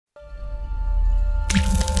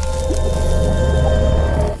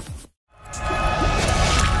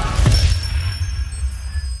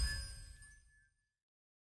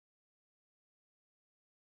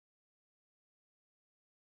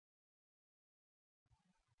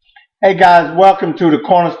Hey guys, welcome to the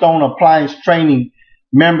Cornerstone Appliance Training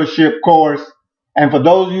membership course. And for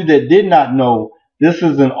those of you that did not know, this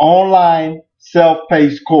is an online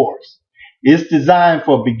self-paced course. It's designed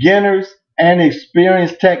for beginners and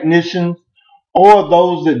experienced technicians or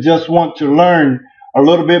those that just want to learn a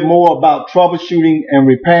little bit more about troubleshooting and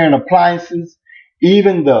repairing appliances,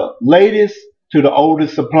 even the latest to the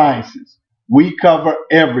oldest appliances. We cover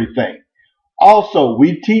everything. Also,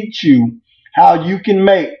 we teach you how you can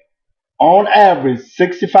make on average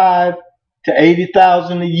 65 to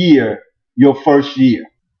 80,000 a year your first year.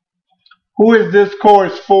 Who is this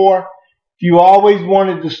course for? If you always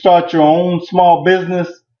wanted to start your own small business,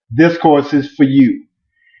 this course is for you.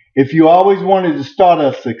 If you always wanted to start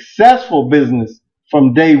a successful business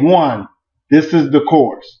from day one, this is the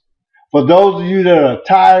course. For those of you that are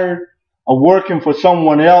tired of working for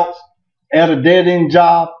someone else at a dead-end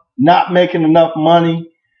job, not making enough money,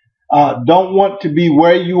 don't want to be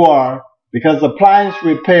where you are, because appliance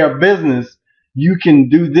repair business, you can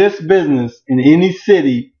do this business in any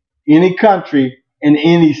city, any country, in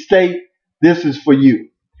any state. This is for you.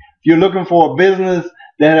 If you're looking for a business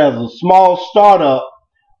that has a small startup,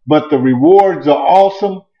 but the rewards are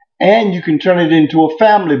awesome and you can turn it into a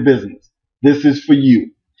family business, this is for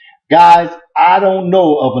you. Guys, I don't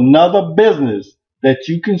know of another business that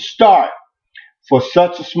you can start for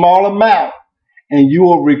such a small amount and you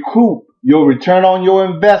will recoup your return on your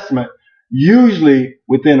investment usually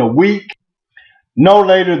within a week, no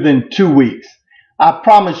later than 2 weeks. I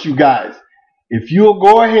promise you guys, if you'll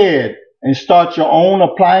go ahead and start your own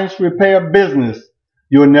appliance repair business,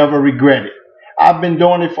 you'll never regret it. I've been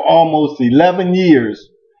doing it for almost 11 years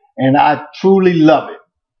and I truly love it.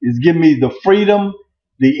 It's given me the freedom,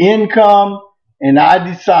 the income, and I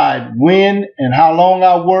decide when and how long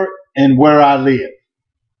I work and where I live.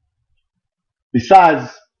 Besides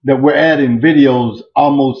that, we're adding videos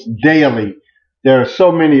almost daily. There are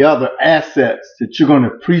so many other assets that you're going to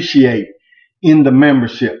appreciate in the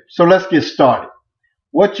membership. So let's get started.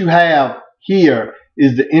 What you have here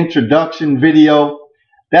is the introduction video.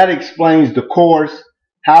 That explains the course,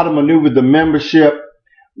 how to maneuver the membership,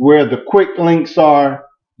 where the quick links are,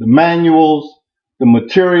 the manuals, the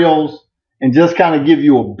materials, and just kind of give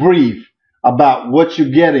you a brief about what you're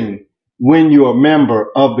getting when you're a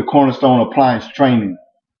member of the Cornerstone Appliance Training.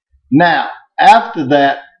 Now, after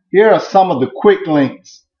that, here are some of the quick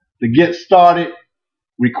links to get started.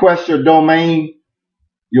 Request your domain,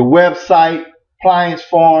 your website, appliance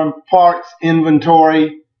form, parts,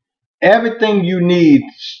 inventory. Everything you need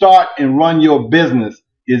to start and run your business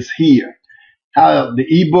is here. How the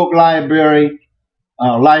ebook library,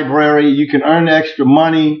 you can earn extra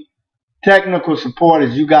money. Technical support,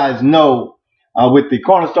 as you guys know, with the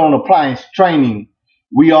Cornerstone Appliance Training,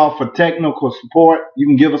 we offer technical support. You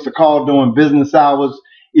can give us a call during business hours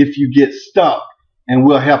if you get stuck, and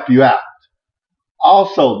we'll help you out.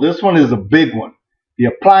 Also, this one is a big one, the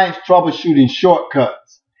appliance troubleshooting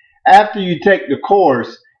shortcuts. After you take the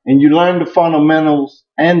course and you learn the fundamentals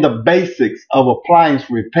and the basics of appliance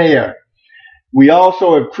repair, we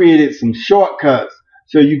also have created some shortcuts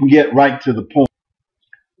so you can get right to the point.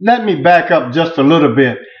 Let me back up just a little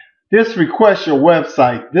bit. This request your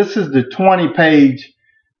website. This is the 20-page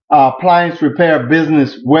appliance repair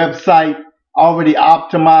business website already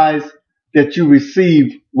optimized that you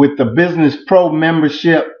receive with the Business Pro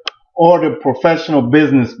membership or the Professional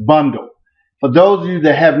Business Bundle. For those of you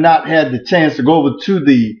that have not had the chance to go over to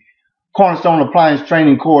the Cornerstone Appliance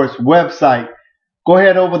Training course website, go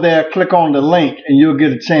ahead over there, click on the link, and you'll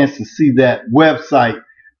get a chance to see that website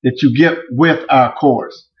that you get with our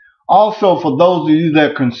course. Also, for those of you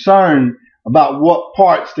that are concerned about what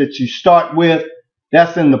parts that you start with,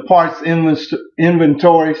 that's in the parts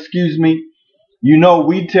inventory, You know,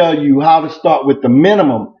 we tell you how to start with the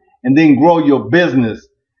minimum and then grow your business.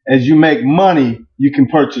 As you make money, you can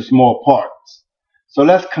purchase more parts. So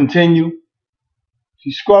let's continue. If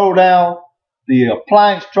you scroll down, the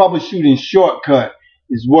appliance troubleshooting shortcut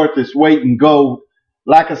is worth its weight in gold.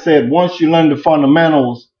 Like I said, once you learn the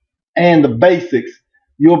fundamentals and the basics,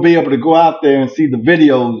 you'll be able to go out there and see the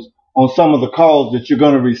videos on some of the calls that you're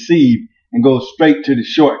going to receive and go straight to the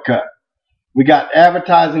shortcut. We got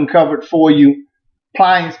advertising covered for you,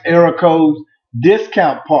 appliance error codes,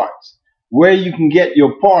 discount parts, where you can get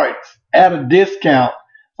your parts at a discount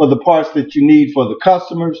for the parts that you need for the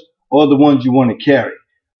customers or the ones you want to carry.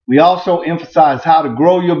 We also emphasize how to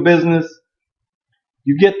grow your business.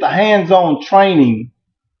 You get the hands-on training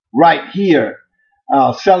right here,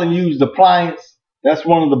 selling used appliance. That's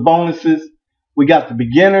one of the bonuses. We got the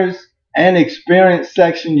beginners and experienced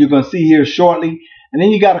section you're going to see here shortly. And then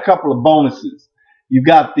you got a couple of bonuses. You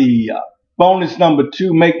got the Bonus number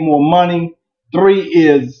 2, make more money. 3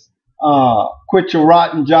 is quit your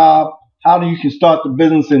rotten job. How you can start the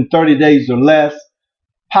business in 30 days or less.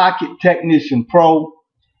 Pocket Technician Pro.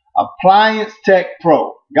 Appliance Tech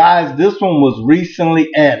Pro. Guys, this one was recently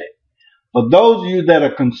added. For those of you that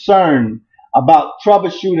are concerned about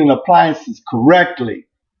troubleshooting appliances correctly,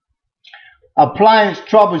 Appliance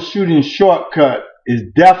Troubleshooting Shortcut is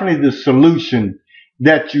definitely the solution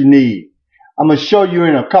that you need. I'm going to show you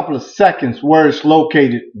in a couple of seconds where it's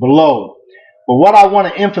located below. But what I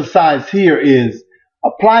want to emphasize here is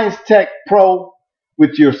Appliance Tech Pro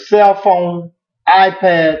with your cell phone,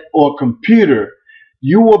 iPad, or computer.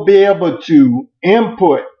 You will be able to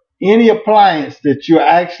input any appliance that you're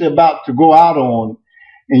actually about to go out on,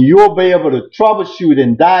 and you'll be able to troubleshoot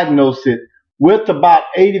and diagnose it with about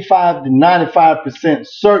 85 to 95%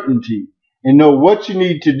 certainty and know what you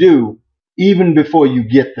need to do even before you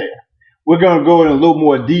get there. We're going to go in a little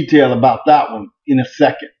more detail about that one in a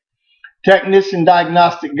second. Technician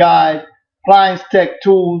Diagnostic Guide, Appliance Tech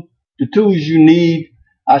Tools, the tools you need.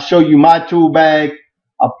 I'll show you my tool bag.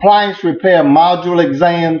 Appliance Repair Module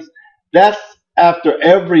Exams. That's after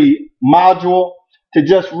every module to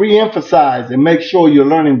just re-emphasize and make sure you're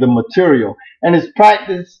learning the material. And it's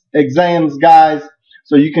practice exams, guys,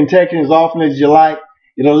 so you can take it as often as you like.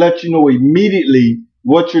 It'll let you know immediately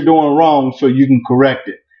what you're doing wrong so you can correct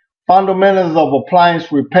it. Fundamentals of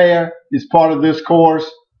Appliance Repair is part of this course.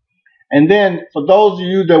 And then for those of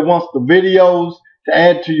you that want the videos to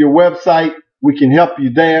add to your website, we can help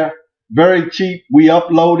you there. Very cheap. We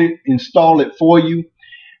upload it, install it for you.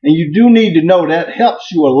 And you do need to know that helps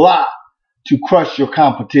you a lot to crush your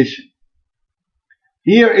competition.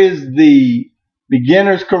 Here is the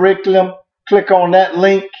beginner's curriculum. Click on that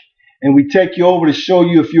link and we take you over to show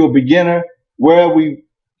you if you're a beginner where we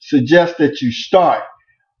suggest that you start.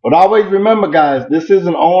 But always remember, guys, this is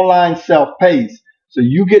an online self-paced, so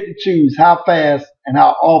you get to choose how fast and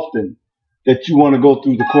how often that you want to go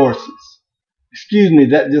through the courses. Excuse me,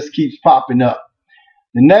 that just keeps popping up.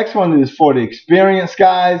 The next one is for the experienced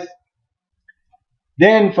guys.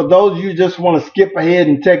 Then for those of you who just want to skip ahead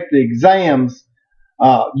and take the exams,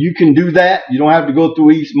 you can do that. You don't have to go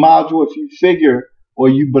through each module. If you figure or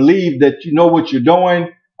you believe that you know what you're doing,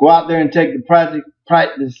 go out there and take the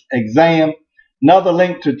practice exam. Another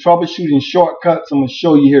link to troubleshooting shortcuts I'm going to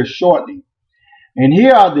show you here shortly. And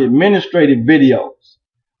here are the administrative videos.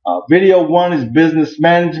 Video 1 is business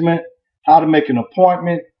management, how to make an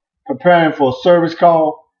appointment, preparing for a service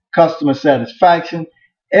call, customer satisfaction.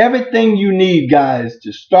 Everything you need, guys,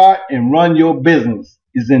 to start and run your business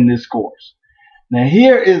is in this course. Now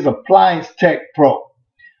here is Appliance Tech Pro.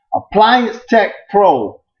 Appliance Tech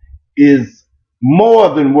Pro is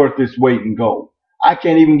more than worth its weight in gold. I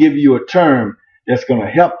can't even give you a term that's going to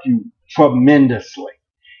help you tremendously.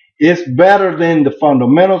 It's better than the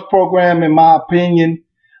Fundamentals program, in my opinion.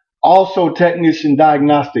 Also, Technician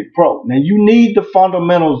Diagnostic Pro. Now, you need the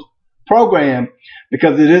Fundamentals program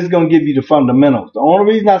because it is going to give you the fundamentals. The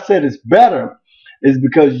only reason I said it's better is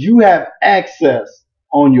because you have access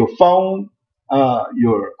on your phone,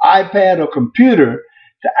 your iPad or computer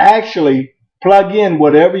to actually plug in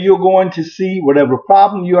whatever you're going to see, whatever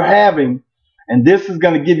problem you're having, and this is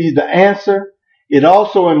going to give you the answer. It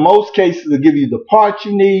also, in most cases, will give you the parts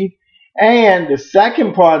you need, and the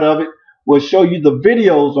second part of it will show you the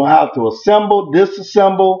videos on how to assemble,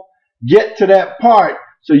 disassemble, get to that part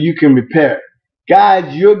so you can repair it.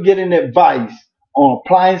 Guys, you're getting advice on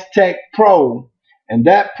Appliance Tech Pro, and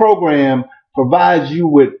that program provides you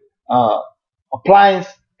with appliance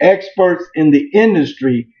experts in the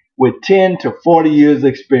industry with 10 to 40 years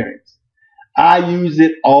experience. I use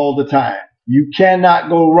it all the time. You cannot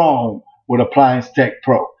go wrong with Appliance Tech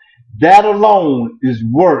Pro. That alone is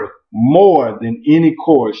worth more than any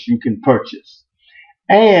course you can purchase.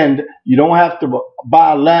 And you don't have to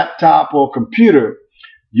buy a laptop or computer.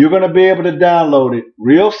 You're going to be able to download it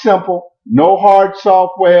real simple, no hard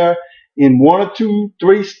software, in 1 or 2,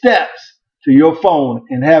 3 steps to your phone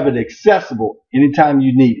and have it accessible anytime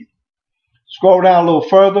you need it. Scroll down a little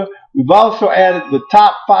further. We've also added the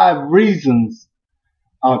top 5 reasons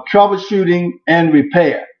of troubleshooting and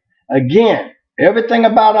repair. Again, everything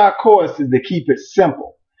about our course is to keep it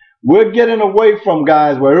simple. We're getting away from,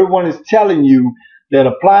 guys, where everyone is telling you that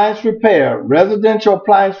appliance repair, residential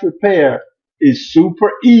appliance repair, is super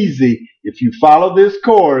easy if you follow this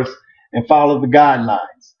course and follow the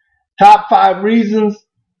guidelines. Top 5 reasons,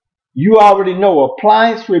 you already know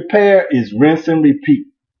appliance repair is rinse and repeat.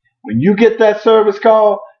 When you get that service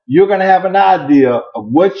call, you're going to have an idea of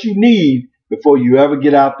what you need before you ever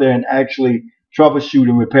get out there and actually troubleshoot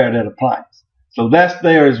and repair that appliance. So that's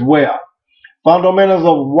there as well. Fundamentals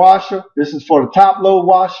of a washer. This is for the top load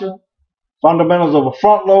washer. Fundamentals of a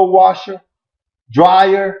front load washer.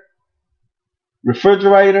 Dryer.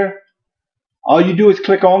 Refrigerator. All you do is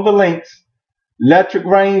click on the links. Electric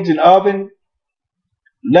range and oven.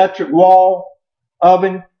 Electric wall,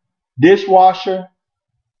 oven, dishwasher,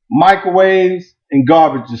 microwaves, and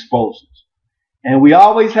garbage disposals. And we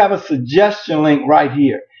always have a suggestion link right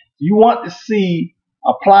here. You want to see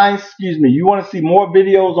you want to see more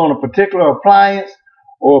videos on a particular appliance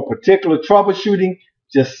or a particular troubleshooting,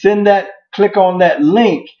 just click on that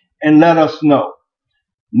link and let us know.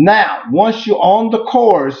 Now, once you're on the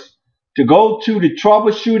course, to go to the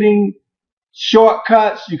troubleshooting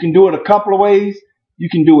shortcuts, you can do it a couple of ways. You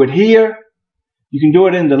can do it here. You can do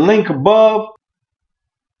it in the link above.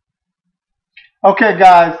 Okay,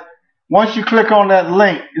 guys, once you click on that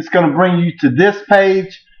link, it's going to bring you to this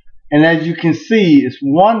page. And as you can see, it's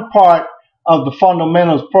one part of the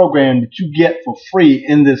Fundamentals program that you get for free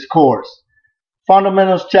in this course.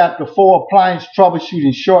 Fundamentals Chapter 4, Appliance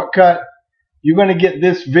Troubleshooting Shortcut. You're going to get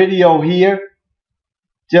this video here.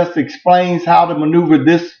 Just explains how to maneuver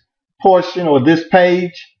this portion or this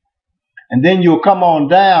page. And then you'll come on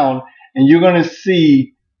down and you're going to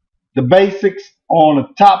see the basics on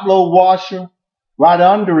a top load washer. Right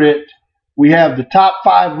under it, we have the top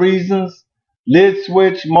 5 reasons, lid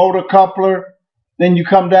switch, motor coupler. Then you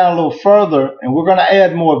come down a little further and we're going to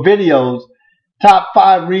add more videos. Top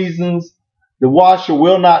 5 reasons the washer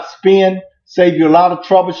will not spin. Save you a lot of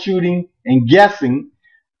troubleshooting and guessing.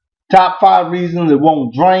 Top 5 reasons it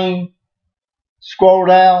won't drain. Scroll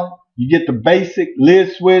down. You get the basic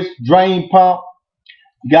lid switch, drain pump.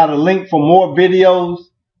 You got a link for more videos.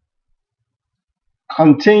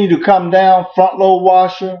 Continue to come down, front load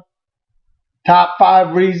washer, top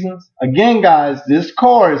 5 reasons. Again, guys, this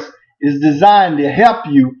course is designed to help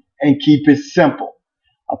you and keep it simple.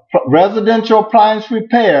 A residential appliance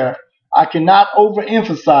repair, I cannot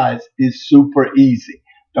overemphasize, is super easy.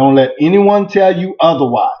 Don't let anyone tell you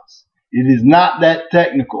otherwise. It is not that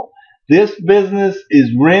technical. This business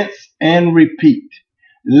is rinse and repeat.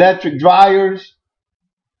 Electric dryers,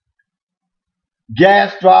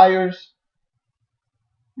 gas dryers,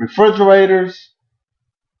 refrigerators,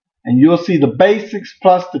 and you'll see the basics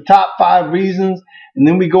plus the top 5 reasons. And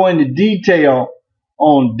then we go into detail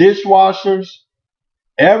on dishwashers.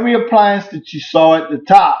 Every appliance that you saw at the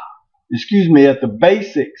top, at the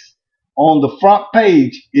basics on the front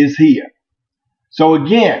page is here. So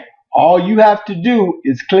again, all you have to do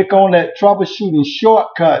is click on that troubleshooting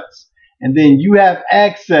shortcuts, and then you have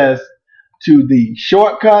access to the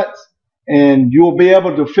shortcuts, and you'll be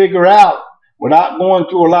able to figure out, without going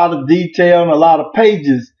through a lot of detail and a lot of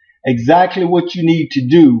pages, exactly what you need to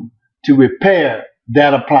do to repair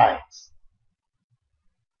that appliance.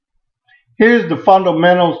 Here's the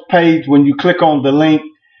fundamentals page when you click on the link.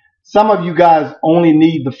 Some of you guys only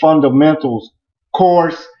need the fundamentals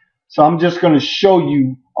course, so I'm just going to show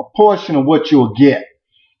you a portion of what you'll get.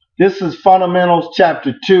 This is Fundamentals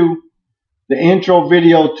Chapter 2, the intro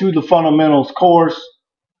video to the fundamentals course,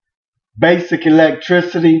 basic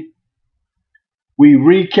electricity. We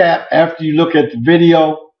recap after you look at the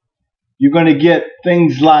video. You're going to get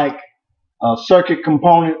things like circuit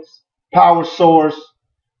components, power source,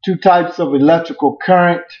 2 types of electrical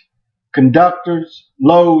current, conductors,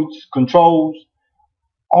 loads, controls,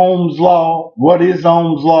 Ohm's law, what is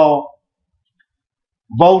Ohm's law,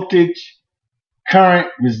 voltage, current,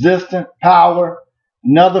 resistance, power,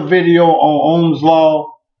 another video on Ohm's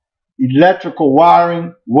law, electrical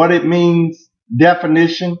wiring, what it means,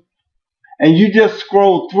 definition. And you just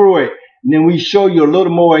scroll through it, and then we show you a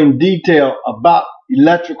little more in detail about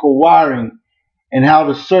electrical wiring and how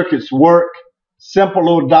the circuits work, simple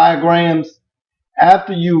little diagrams.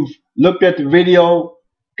 After you've looked at the video,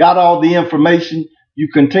 got all the information, you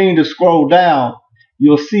continue to scroll down.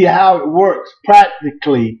 You'll see how it works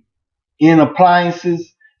practically in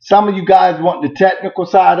appliances. Some of you guys want the technical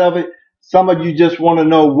side of it. Some of you just want to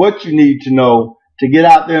know what you need to know to get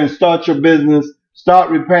out there and start your business, start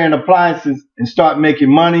repairing appliances, and start making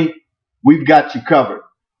money. We've got you covered.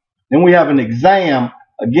 Then we have an exam,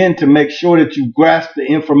 again, to make sure that you grasp the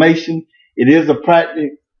information. It is a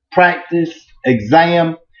practice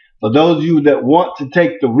exam. For those of you that want to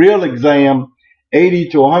take the real exam, 80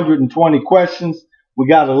 to 120 questions, we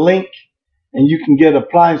got a link, and you can get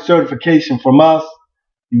appliance certification from us.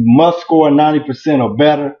 You must score 90% or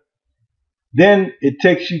better. Then it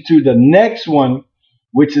takes you to the next one,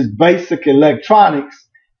 which is basic electronics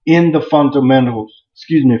in the fundamentals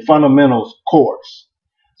course.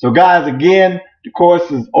 So guys, again, the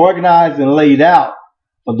course is organized and laid out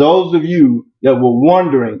for those of you that were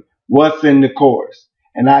wondering what's in the course.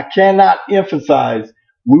 And I cannot emphasize,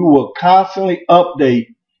 we will constantly update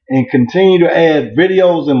and continue to add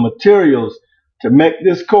videos and materials to make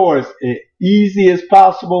this course as easy as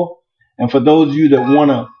possible. And for those of you that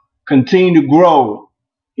want to continue to grow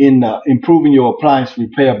in improving your appliance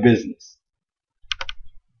repair business.